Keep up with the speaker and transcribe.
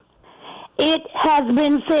It has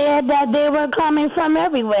been said that they were coming from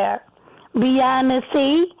everywhere, beyond the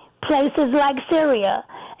sea, places like Syria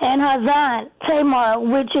and Hazan, Tamar,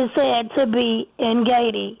 which is said to be in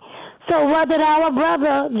Gadi. So what did our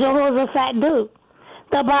brother Jehoshaphat do?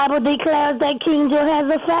 The Bible declares that King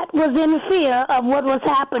Jehoshaphat was in fear of what was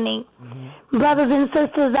happening. Brothers and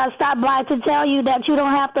sisters, I stopped by to tell you that you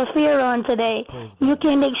don't have to fear on today. You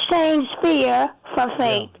can exchange fear for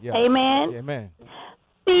faith. Amen. Amen.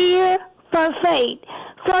 Fear for faith.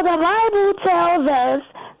 So the Bible tells us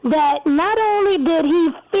that not only did he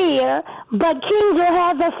fear, but King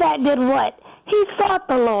Jehoshaphat did what? He sought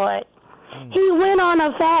the Lord. He went on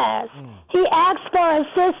a fast. He asked for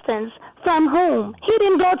assistance from whom? He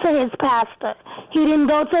didn't go to his pastor. He didn't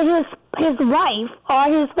go to his wife or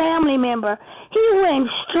his family member. He went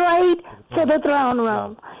straight to the throne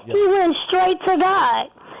room. He went straight to God.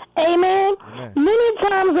 Amen. Many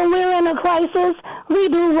times when we're in a crisis, we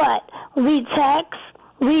do what? We text.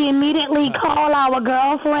 We immediately call our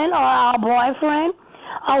girlfriend or our boyfriend.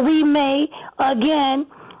 Or we may, again,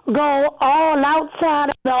 go all outside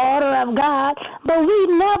of the order of God, but we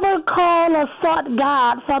never call or sought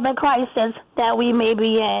God for the crisis that we may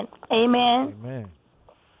be in. Amen.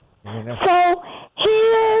 So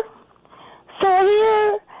here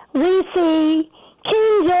we see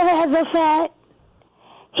King Jehoshaphat.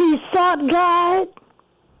 He sought God.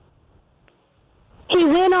 He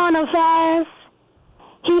went on a fast.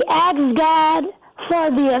 He asked God for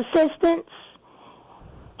the assistance.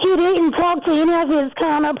 He didn't talk to any of his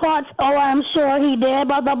counterparts. Oh, I'm sure he did,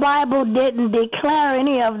 but the Bible didn't declare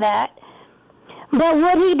any of that. But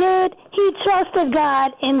what he did, he trusted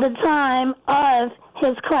God in the time of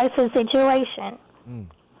his crisis situation.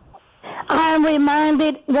 I'm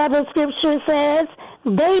reminded what the scripture says,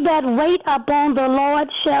 they that wait upon the Lord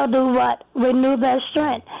shall do what? Renew their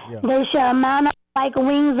strength. They shall mount up like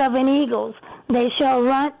wings of an eagle. They shall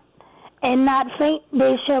run and not faint.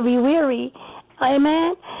 They shall be weary.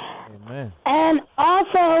 Amen. And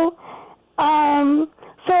also, so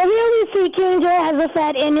here we see King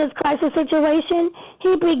Jehoshaphat in his crisis situation.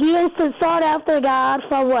 He begins to sought after God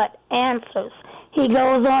for what? Answers. He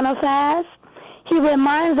goes on a fast. He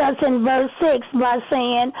reminds us in verse 6 by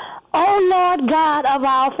saying, O Lord God of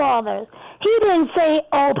our fathers. He didn't say,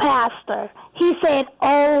 O Pastor. He said,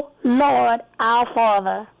 O Lord our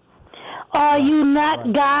Father. Are you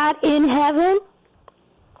not God in heaven?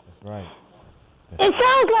 That's right. It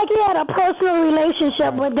sounds like he had a personal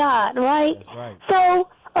relationship with God, right? That's right. So,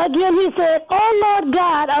 again, he said, O Lord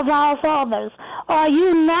God of our fathers, are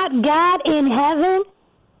you not God in heaven?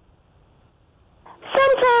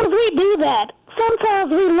 Sometimes we do that.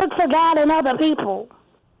 Sometimes we look for God in other people,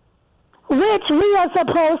 which we are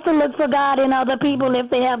supposed to look for God in other people if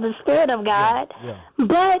they have the Spirit of God.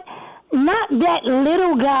 But not that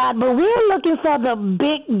little God, but we're looking for the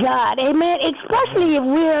big God. Amen. Especially if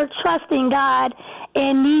we're trusting God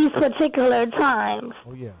in these particular times.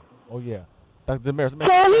 Oh yeah. Dr. Damaris, so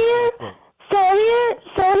here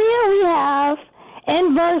we have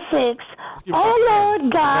in verse 6, O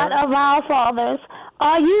Lord God of our fathers,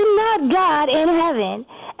 are you not God in heaven?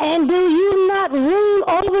 And do you not rule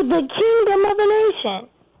over the kingdom of the nation?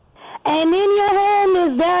 And in your hand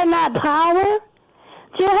is there not power?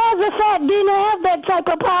 Jehoshaphat didn't have that type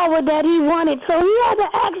of power that he wanted, so he had to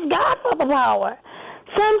ask God for the power.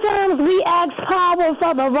 Sometimes we ask power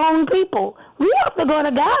for the wrong people. We have to go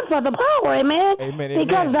to God for the power, amen?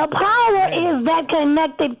 Because the power is that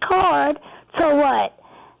connected cord to what?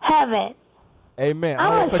 Heaven. Amen. I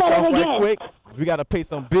want to cut you off right quick. We got to pay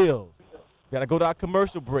some bills. We got to go to our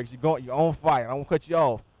commercial breaks. You're on fire. I won't cut you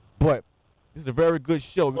off. But this is a very good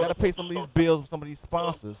show. We got to pay some of these bills with some of these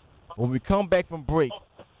sponsors. When we come back from break,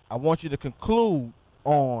 I want you to conclude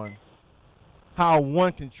on how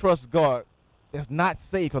one can trust God that's not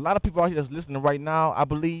saved. 'Cause a lot of people out here that's listening right now, I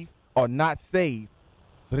believe, are not saved.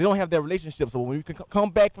 So they don't have that relationship. So when we can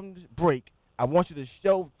come back from this break, I want you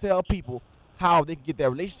to tell people how they can get that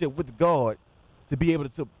relationship with God to be able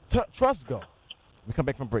to trust God. We come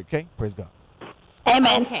back from break, okay? Praise God.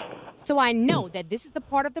 Amen. Okay, so I know that this is the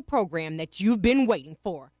part of the program that you've been waiting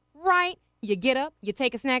for, right? You get up, you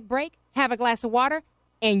take a snack break, have a glass of water,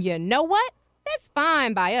 and you know what? That's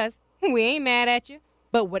fine by us. We ain't mad at you.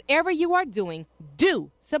 But whatever you are doing,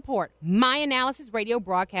 do support My Analysis Radio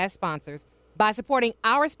broadcast sponsors. By supporting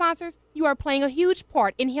our sponsors, you are playing a huge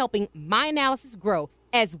part in helping My Analysis grow,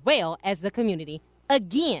 as well as the community.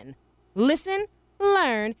 Again, listen,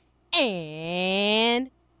 learn,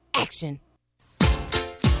 and action.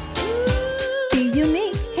 Be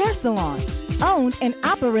Unique Hair Salon. Owned and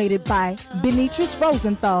operated by Beatrice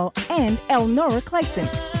Rosenthal and Elnora Clayton.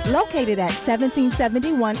 Located at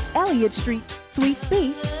 1771 Elliott Street, Suite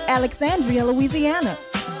B, Alexandria, Louisiana.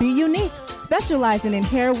 Be unique, specializing in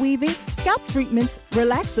hair weaving, scalp treatments,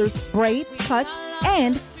 relaxers, braids, cuts,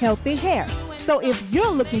 and healthy hair. So if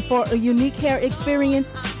you're looking for a unique hair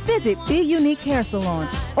experience, visit Be Unique Hair Salon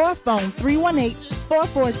or phone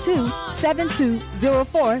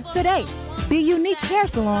 318-442-7204 today. Be Unique Hair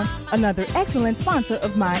Salon, another excellent sponsor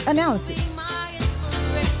of My Analysis.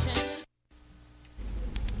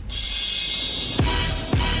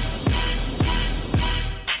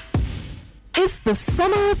 It's the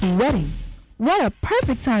summer of weddings. What a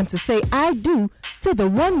perfect time to say I do to the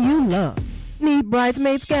one you love. Need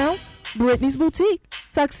bridesmaids gowns? Brittany's Boutique.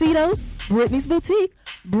 Tuxedos? Brittany's Boutique.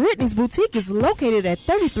 Brittany's Boutique is located at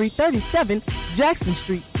 3337 Jackson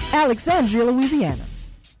Street, Alexandria, Louisiana.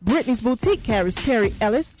 Brittany's Boutique carries Perry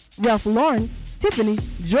Ellis, Ralph Lauren, Tiffany's,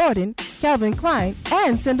 Jordan, Calvin Klein,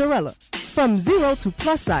 and Cinderella. From 0 to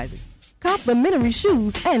plus sizes. Complimentary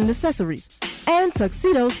shoes and accessories. And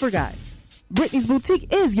tuxedos for guys. Brittany's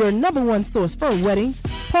Boutique is your #1 source for weddings,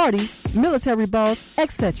 parties, military balls,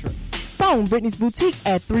 etc. Phone Brittany's Boutique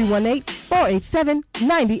at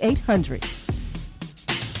 318-487-9800.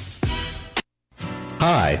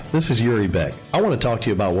 Hi, this is Yuri Beck. I want to talk to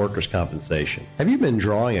you about workers' compensation. Have you been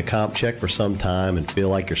drawing a comp check for some time and feel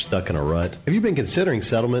like you're stuck in a rut? Have you been considering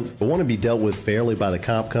settlement but want to be dealt with fairly by the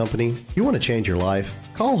comp company? You want to change your life?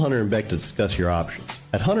 Call Hunter & Beck to discuss your options.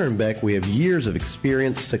 At Hunter & Beck, we have years of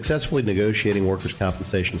experience successfully negotiating workers'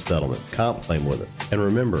 compensation settlements. Comp claim with us. And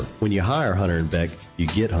remember, when you hire Hunter & Beck, you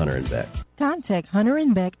get Hunter & Beck. Contact Hunter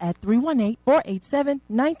 & Beck at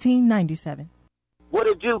 318-487-1997. What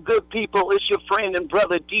it do, good people? It's your friend and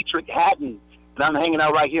brother Dietrich Haddon. And I'm hanging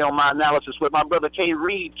out right here on My Analysis with my brother K.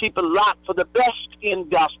 Reed. Keep it locked for the best in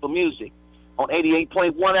gospel music on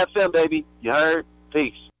 88.1 FM, baby. You heard?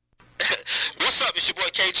 Peace. What's up? It's your boy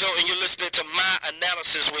K. Joe, and you're listening to My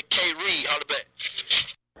Analysis with K. Reed. Holla back.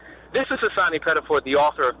 This is Hassani Pettiford, the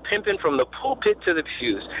author of Pimpin' from the Pulpit to the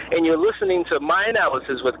Pews, and you're listening to My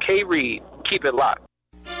Analysis with K. Reed. Keep it locked.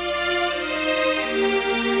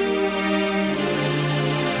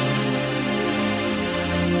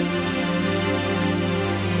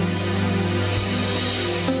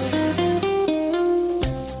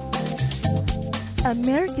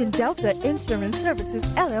 American Delta Insurance Services,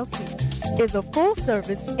 LLC, is a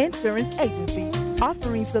full-service insurance agency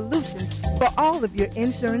offering solutions for all of your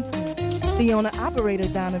insurance needs. The owner-operator,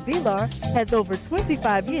 Donna Villar, has over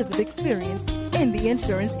 25 years of experience in the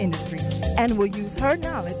insurance industry and will use her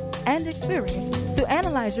knowledge and experience to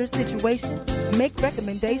analyze your situation, make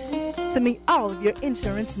recommendations to meet all of your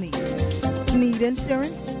insurance needs. Need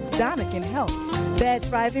insurance? Donna can help. Bad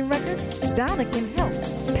driving record? Donna can help.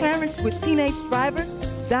 Parents with teenage drivers?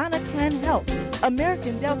 Donna can help.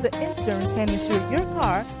 American Delta Insurance can insure your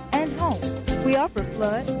car and home. We offer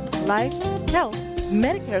flood, life, health,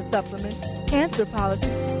 Medicare supplements, cancer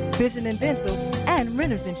policies, vision and dental, and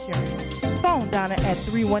renter's insurance. Phone Donna at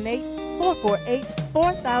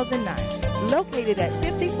 318-448-4009. Located at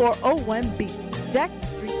 5401B, Jackson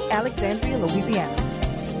Street, Alexandria, Louisiana.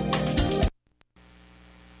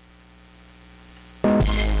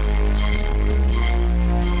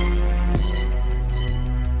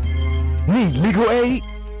 Need legal aid?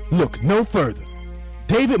 Look no further.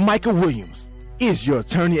 David Michael Williams is your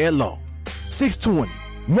attorney at law. 620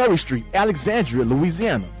 Murray Street, Alexandria,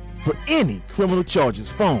 Louisiana. For any criminal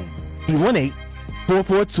charges, phone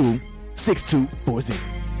 318-442-6240.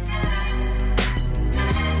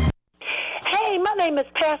 Hey, my name is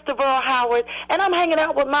Pastor Burl Howard, and I'm hanging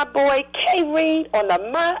out with my boy K. Reed on the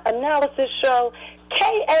My Analysis Show,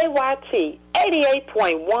 KAYT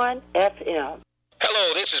 88.1 FM.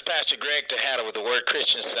 Hello, this is Pastor Greg Tejada with the Word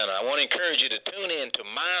Christian Center. I want to encourage you to tune in to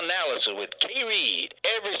My Analysis with K. Reed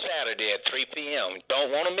every Saturday at 3 p.m.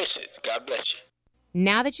 Don't want to miss it. God bless you.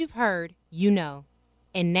 Now that you've heard, you know.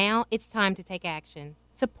 And now it's time to take action.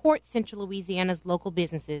 Support Central Louisiana's local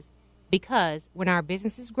businesses, because when our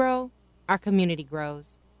businesses grow, our community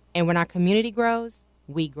grows. And when our community grows,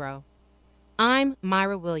 we grow. I'm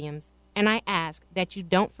Myra Williams, and I ask that you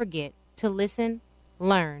don't forget to listen,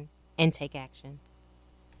 learn, and take action.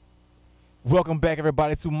 Welcome back,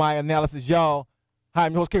 everybody, to My Analysis, y'all. Hi,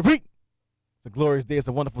 I'm your host, K. Reed. It's a glorious day. It's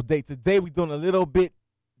a wonderful day. Today, we're doing a little bit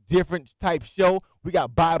different type show. We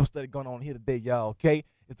got Bible study going on here today, y'all, okay?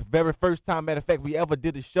 It's the very first time, matter of fact, we ever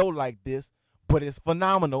did a show like this, but it's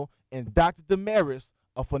phenomenal. And Dr. Damaris,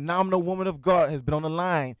 a phenomenal woman of God, has been on the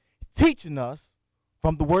line teaching us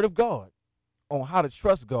from the Word of God on how to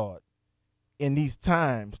trust God in these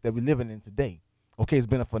times that we're living in today. Okay, it's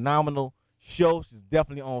been a phenomenal show. She's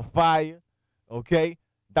definitely on fire. Okay,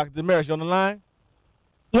 Dr. Damaris, you on the line?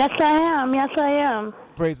 Yes, I am. Yes, I am.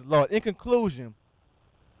 Praise the Lord. In conclusion,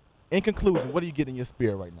 what do you get in your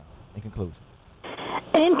spirit right now? In conclusion.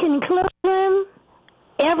 In conclusion,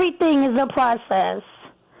 everything is a process.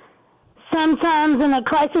 Sometimes in a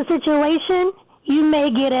crisis situation, you may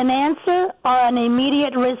get an answer or an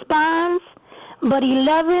immediate response, but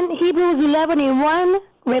Hebrews 11:1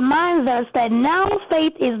 reminds us that now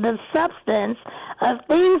faith is the substance of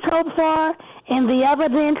things hoped for and the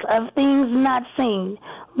evidence of things not seen.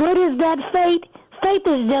 What is that faith? Faith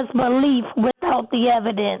is just belief without the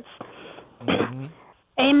evidence. Mm-hmm.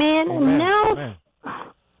 Amen. Amen. Now,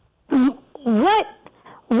 Amen.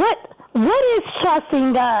 What is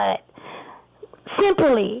trusting God?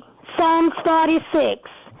 Simply, Psalms 46.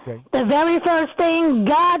 Okay. The very first thing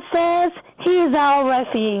God says, He is our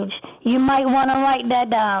refuge. You might want to write that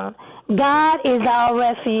down. God is our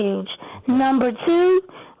refuge. Number 2,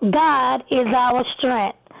 God is our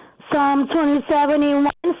strength. Psalm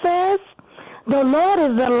 27:1 says, the Lord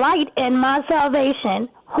is the light and my salvation.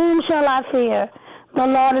 Whom shall I fear? The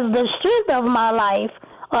Lord is the strength of my life.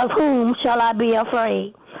 Of whom shall I be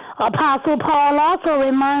afraid? Apostle Paul also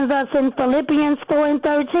reminds us in Philippians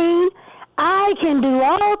 4:13, I can do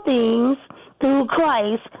all things through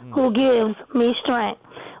Christ who gives me strength.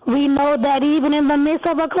 We know that even in the midst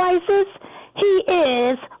of a crisis, He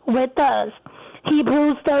is with us.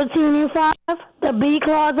 Hebrews 13:5, the B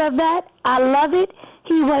clause of that, I love it.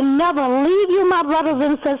 He will never leave you, my brothers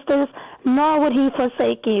and sisters, nor would He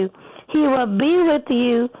forsake you. He will be with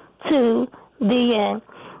you to the end.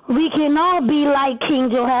 We can all be like King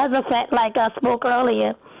Jehoshaphat, like I spoke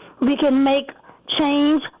earlier. We can make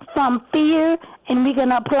change from fear, and we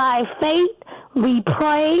can apply faith. We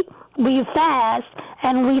pray, we fast,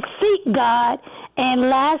 and we seek God. And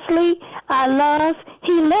lastly, I love,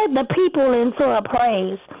 He led the people into a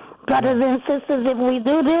praise. Brothers and sisters, if we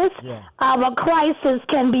do this, our crisis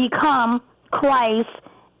can become Christ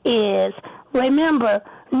is. Remember,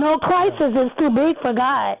 no crisis is too big for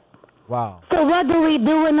God. Wow. So what do we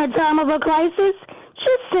do in a time of a crisis?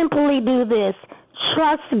 Just simply do this.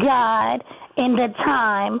 Trust God in the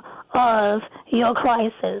time of your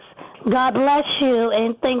crisis. God bless you,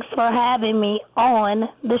 and thanks for having me on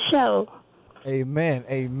the show. Amen.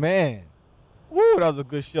 Amen. Woo, that was a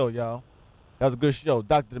good show, y'all. That was a good show.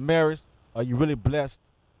 Dr. Damaris, you really blessed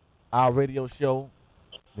our radio show,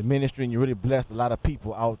 the ministry, and you really blessed a lot of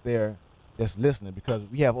people out there that's listening, because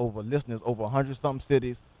we have over listeners over 100-something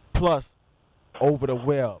cities, plus over the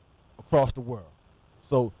web across the world.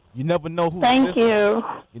 So you never know who's listening. Thank you.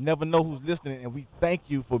 You never know who's listening, and we thank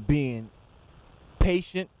you for being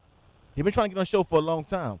patient. You've been trying to get on the show for a long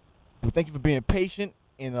time. We thank you for being patient,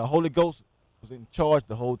 and the Holy Ghost was in charge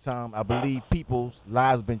the whole time. I believe people's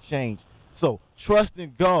lives have been changed. So trust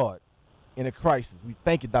in God in a crisis. We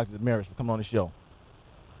thank you, Dr. Damaris, for coming on the show.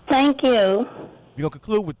 Thank you. We're going to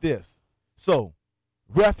conclude with this. So,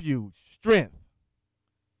 refuge, strength,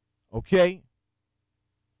 okay?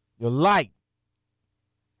 Your light.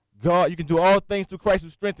 God, you can do all things through Christ who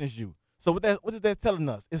strengthens you. So what is that telling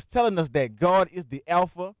us? It's telling us that God is the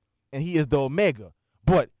Alpha and He is the Omega.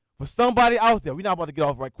 But for somebody out there, we're not about to get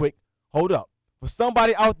off right quick. Hold up. For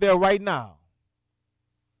somebody out there right now,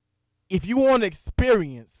 if you want to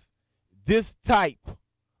experience this type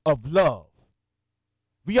of love,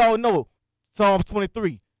 we all know Psalms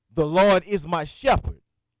 23, the Lord is my shepherd.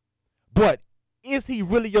 But is He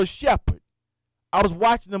really your shepherd? I was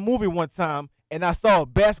watching a movie one time, and I saw a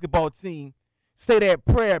basketball team say that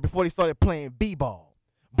prayer before they started playing b-ball.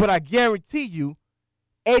 But I guarantee you,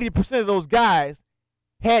 80% of those guys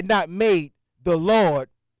had not made the Lord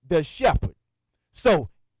their shepherd. So,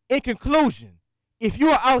 in conclusion, if you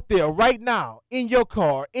are out there right now, in your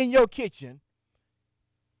car, in your kitchen,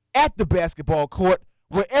 at the basketball court,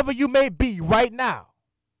 wherever you may be right now,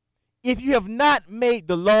 if you have not made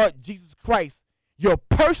the Lord Jesus Christ your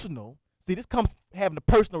personal, see, this comes from having a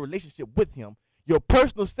personal relationship with Him, your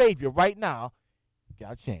personal Savior right now, you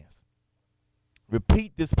got a chance.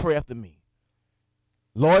 Repeat this prayer after me.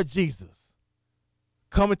 Lord Jesus,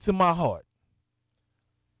 come into my heart.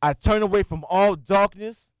 I turn away from all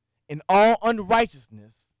darkness and all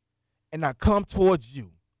unrighteousness, and I come towards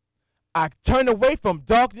you. I turn away from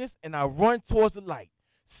darkness and I run towards the light.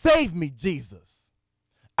 Save me, Jesus.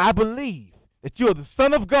 I believe that you are the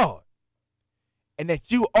Son of God and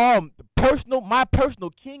that you are my personal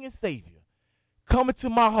King and Savior. Come into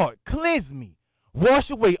my heart. Cleanse me. Wash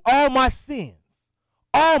away all my sins,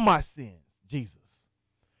 Jesus.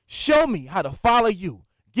 Show me how to follow you.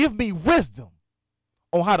 Give me wisdom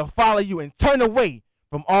on how to follow you and turn away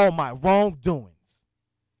from all my wrongdoings.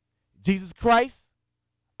 Jesus Christ,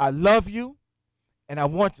 I love you, and I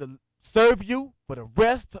want to serve you for the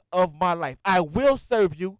rest of my life. I will serve you